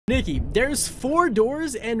Nikki, there's 4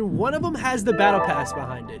 doors and one of them has the battle pass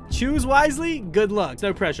behind it. Choose wisely. Good luck.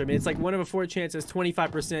 No pressure. I mean, it's like 1 of a 4 chances,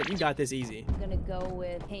 25%. You got this easy. I'm gonna go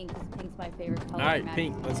with pink, because pink's my favorite color. All right,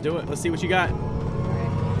 pink. Let's do it. Let's see what you got.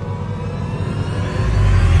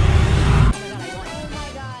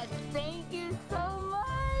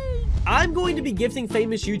 I'm going to be gifting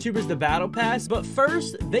famous YouTubers the battle pass, but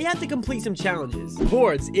first, they have to complete some challenges.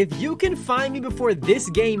 Boards, if you can find me before this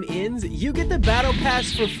game ends, you get the battle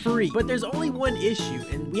pass for free. But there's only one issue,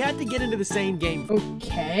 and we have to get into the same game.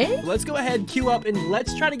 Okay. Let's go ahead, queue up, and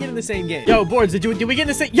let's try to get in the same game. Yo, Boards, did we get in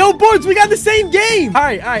the same? Yo, Boards, we got the same game! All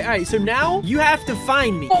right. So now, you have to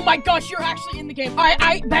find me. Oh my gosh, you're actually in the game. All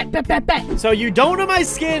right, bet. So you don't know my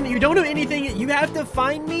skin, you don't know anything. You have to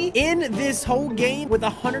find me in this whole game with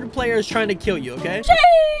 100 players trying to kill you, okay?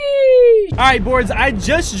 Jeez! All right, Boards, I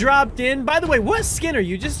just dropped in. By the way, what skin are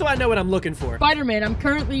you? Just so I know what I'm looking for. Spider-Man. I'm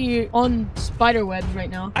currently on spider webs right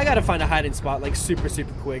now. I gotta find a hiding spot like super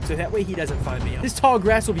quick, so that way he doesn't find me. This tall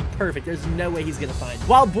grass will be perfect. There's no way he's gonna find me.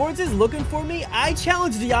 While Boards is looking for me, I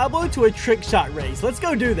challenge Diablo to a trick shot race. Let's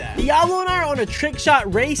go do that. Diablo and I are on a trick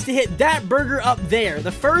shot race to hit that burger up there.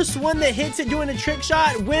 The first one that hits it doing a trick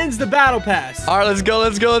shot wins the battle pass. All right, let's go.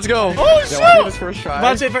 Oh, shoot! Yeah, this first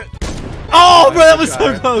try. Oh, bro, that was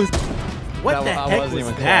so close. What the heck wasn't was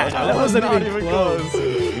even that? close. That wasn't even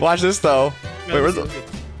close. Watch this though. Wait, where's the?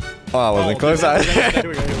 Oh, I wasn't close. Here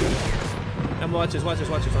we go. I'm watching. Watch this.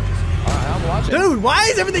 Alright, I'm watching. Dude, why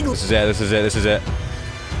is everything? This is it.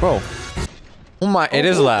 Bro. Oh my, it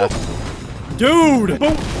is left. Dude.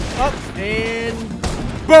 Boom. Up and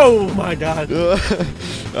boom. My God. Alright,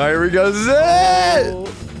 here we go. This is it.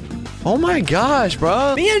 Oh my gosh,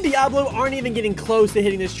 bro. Me and Diablo aren't even getting close to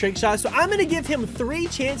hitting this trick shot, so I'm gonna give him 3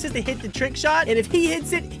 chances to hit the trick shot, and if he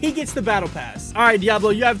hits it, he gets the battle pass. All right, Diablo,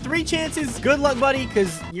 you have 3 chances. Good luck, buddy,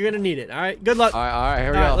 because you're gonna need it. All right, good luck. All right, here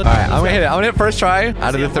we go. All All right, I'm gonna hit it. I'm gonna hit first try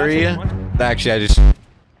out of the 3. Actually, I just...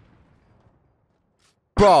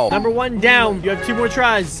 Bro. Number 1 down. You have 2 more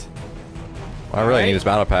tries. I really need this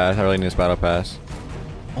battle pass.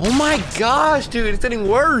 Oh my gosh, dude, it's getting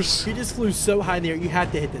worse. You just flew so high in the air. You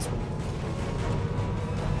had to hit this one.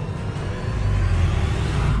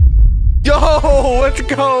 Yo, let's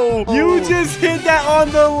go. You just hit that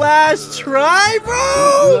on the last try,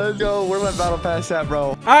 bro. Let's go. Where's my battle pass at, bro?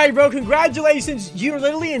 All right, bro. Congratulations. You're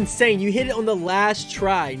literally insane. You hit it on the last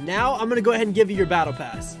try. Now I'm going to go ahead and give you your battle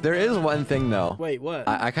pass. There is one thing, though. Wait, what?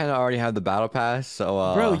 I kind of already have the battle pass,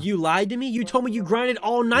 so... Bro, you lied to me? You told me you grinded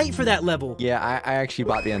all night for that level. Yeah, I actually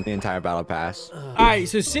bought the entire battle pass. All right,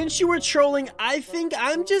 so since you were trolling, I think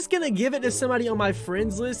I'm just going to give it to somebody on my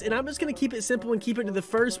friends list, and I'm just going to keep it simple and keep it to the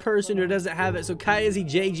first person who doesn't have it. So Kaiazi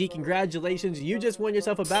JG, congratulations. You just won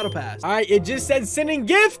yourself a battle pass. All right, it just said sending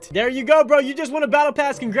gift. There you go, bro. You just won a battle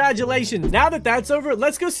pass. Congratulations. Now that that's over,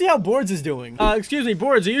 let's go see how Boards is doing. Excuse me,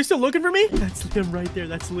 Boards, are you still looking for me? That's him right there.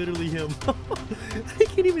 That's literally him. I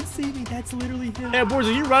can't even see me. That's literally him. Hey, Boards,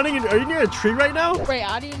 are you running? Are you near a tree right now? Wait,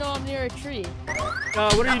 how do you know I'm near a tree? What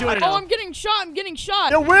are you doing right now? Oh, I'm getting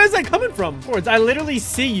shot. Yo, where is that coming from? Boards, I literally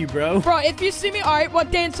see you, bro. Bro, if you see me, all right,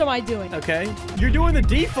 what dance am I doing? Okay. You're doing the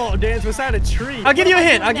default dance beside a tree. I'll give you a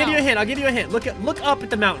hint. I'll give you a hint. Look up at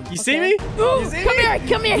the mountain. You see me? Ooh, You see come me? here,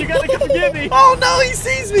 come here. You gotta come get me. Oh no, he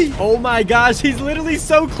sees me. Oh my gosh, he's literally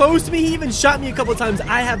so close to me. He even shot me a couple times.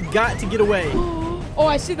 I have got to get away. Oh,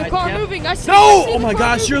 I see the car moving. I see Oh my the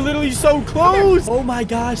gosh, moving. you're literally so close. Oh my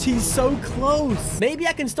gosh, he's so close. Maybe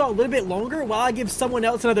I can stall a little bit longer while I give someone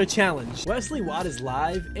else another challenge. Wesley Watt is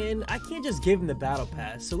live, and I can't just give him the battle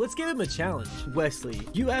pass, so let's give him a challenge. Wesley,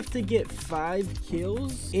 you have to get 5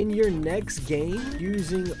 kills in your next game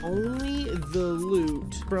using only the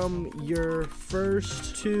loot from your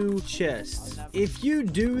first 2 chests. If you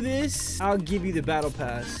do this, I'll give you the battle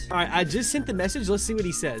pass. All right, I just sent the message. Let's see what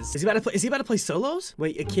he says. Is he about to play solos?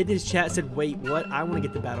 Wait, a kid in his chat said, wait, what? I want to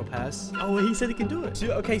get the battle pass. Oh, he said he can do it.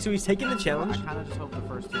 So, okay, so he's taking the challenge. I kind of just hope the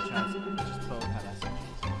first 2 chats just both had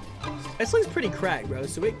SMGs. This looks pretty cracked, bro.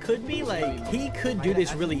 So it could be like, he could do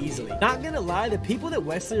this really easily. Not gonna lie, the people that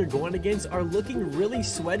Wesley are going against are looking really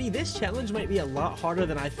sweaty. This challenge might be a lot harder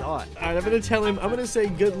than I thought. All right, I'm gonna tell him, I'm gonna say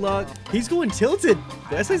good luck. He's going tilted.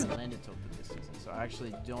 Wesley's Landed tilted this season, so I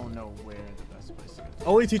actually don't know where the best place to go.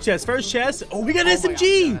 only 2 chests. First chest. Oh, we got an Oh my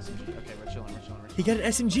SMG. God, okay, we're chilling. He got an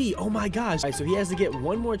SMG. Oh my gosh. All right, so he has to get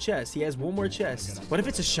 1 more chest. He has 1 more chest. What if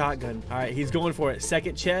it's a shotgun? All right, he's going for it.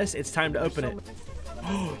 Second chest. It's time to open it.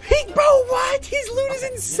 Bro, what? His loot is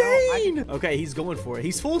insane. Okay, he's going for it.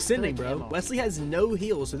 He's full sending, bro. Wesley has no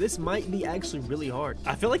heal, so this might be actually really hard.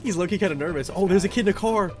 I feel like he's low-key kind of nervous. Oh, there's a kid in a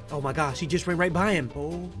car. Oh my gosh, he just ran right by him.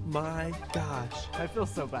 Oh my gosh. I feel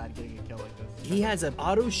so bad getting a kill like this. He has an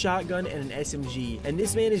auto shotgun and an SMG, and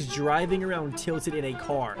this man is driving around tilted in a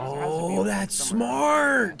car. Oh, that's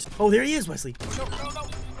smart. Oh, there he is, Wesley. No.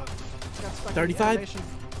 35.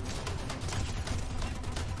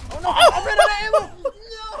 Oh no, I'm running out of ammo.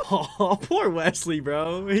 Oh, poor Wesley,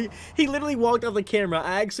 bro. He literally walked off the camera.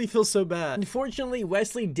 I actually feel so bad. Unfortunately,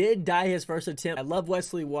 Wesley did die his first attempt. I love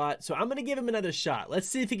Wesley Watt, so I'm going to give him another shot. Let's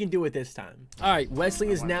see if he can do it this time. All right, Wesley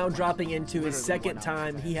is now dropping into his second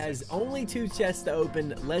time. He has only 2 chests to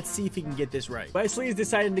open. Let's see if he can get this right. Wesley is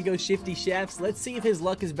deciding to go shifty shafts. Let's see if his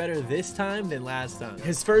luck is better this time than last time.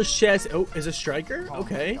 His first chest, oh, is a striker?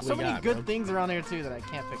 Okay. So many good things around here too that I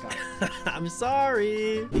can't pick up. I'm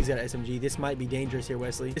sorry. He's got an SMG. This might be dangerous here,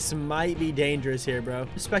 Wesley. This might be dangerous here, bro.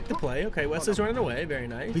 Respect the play. Okay, Wesley's running away. Very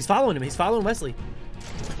nice. He's following him. He's following Wesley.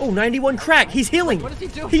 Oh, 91 crack. He's healing. What is he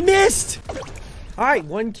doing? He missed. All right,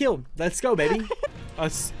 1 kill. Let's go, baby. Our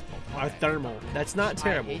thermal. That's not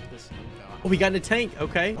terrible. Oh, we got in a tank.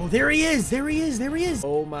 Okay. Oh, there he is. There he is. There he is.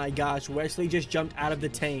 Oh my gosh. Wesley just jumped out of the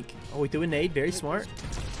tank. Oh, he threw a nade. Very smart.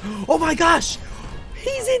 Oh my gosh.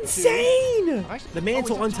 He's insane! The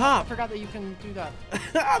mantle on top. I forgot that you can do that.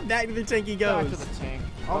 Back to the tank he goes. Back to the tank.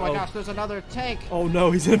 Oh my gosh, there's another tank. Oh no,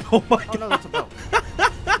 he's in. Oh my god. Oh no, that's a boat.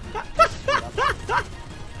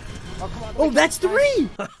 Oh, come on, oh, that's 3!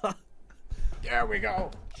 There we go.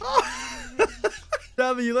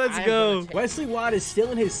 W, let's go. Wesley Watt is still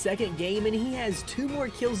in his second game, and he has 2 more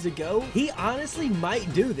kills to go. He honestly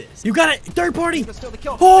might do this. You got it. Third party. Let's steal the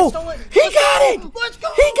kill. Oh, he got it. Let's go.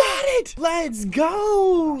 He got it. Let's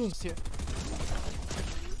go.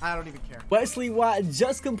 I don't even care. Wesley Watt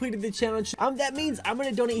just completed the challenge. That means I'm going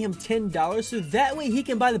to donate him $10 so that way he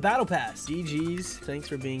can buy the battle pass. GG's. Thanks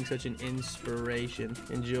for being such an inspiration.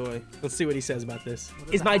 Enjoy. Let's see what he says about this.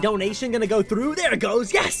 Is my donation going to go through? There it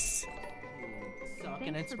goes. Yes.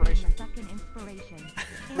 An inspiration.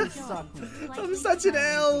 I'm such an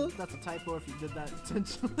L. That's a typo if you did that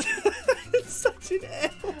intentionally. It's such an L.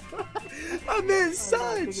 I meant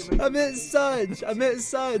such. I meant such. I meant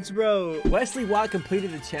such, bro. Wesley Watt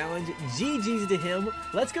completed the challenge. GG's to him.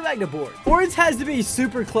 Let's go back to board. Boards has to be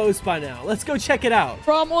super close by now. Let's go check it out.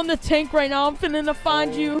 Bro, I'm on the tank right now. I'm finna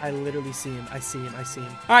find you. I literally see him. I see him. I see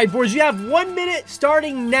him. All right, boards, you have 1 minute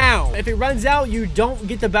starting now. If it runs out, you don't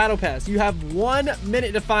get the battle pass. You have 1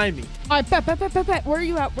 minute to find me. All right, bet. Where are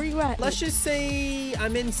you at? Where are you at? Let's just say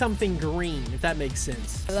I'm in something green, if that makes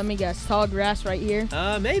sense. Let me guess. Tall grass right here.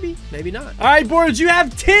 Maybe. Maybe not. All right, boards, you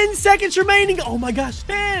have 10 seconds remaining. Oh my gosh,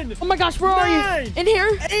 10. Oh my gosh, where are you? In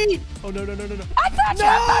here? 8. Oh, no. I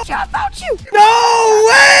found you. No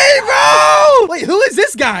way, bro. Wait, who is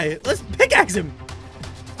this guy? Let's pickaxe him.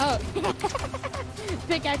 Oh.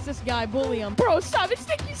 Pickaxe this guy, bully him. Bro, Savage,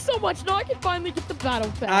 thank you so much. Now I can finally get the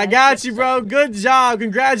battle pass. I got you, bro. Good job.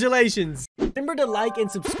 Congratulations. Remember to like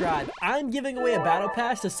and subscribe. I'm giving away a battle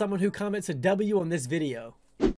pass to someone who comments a W on this video.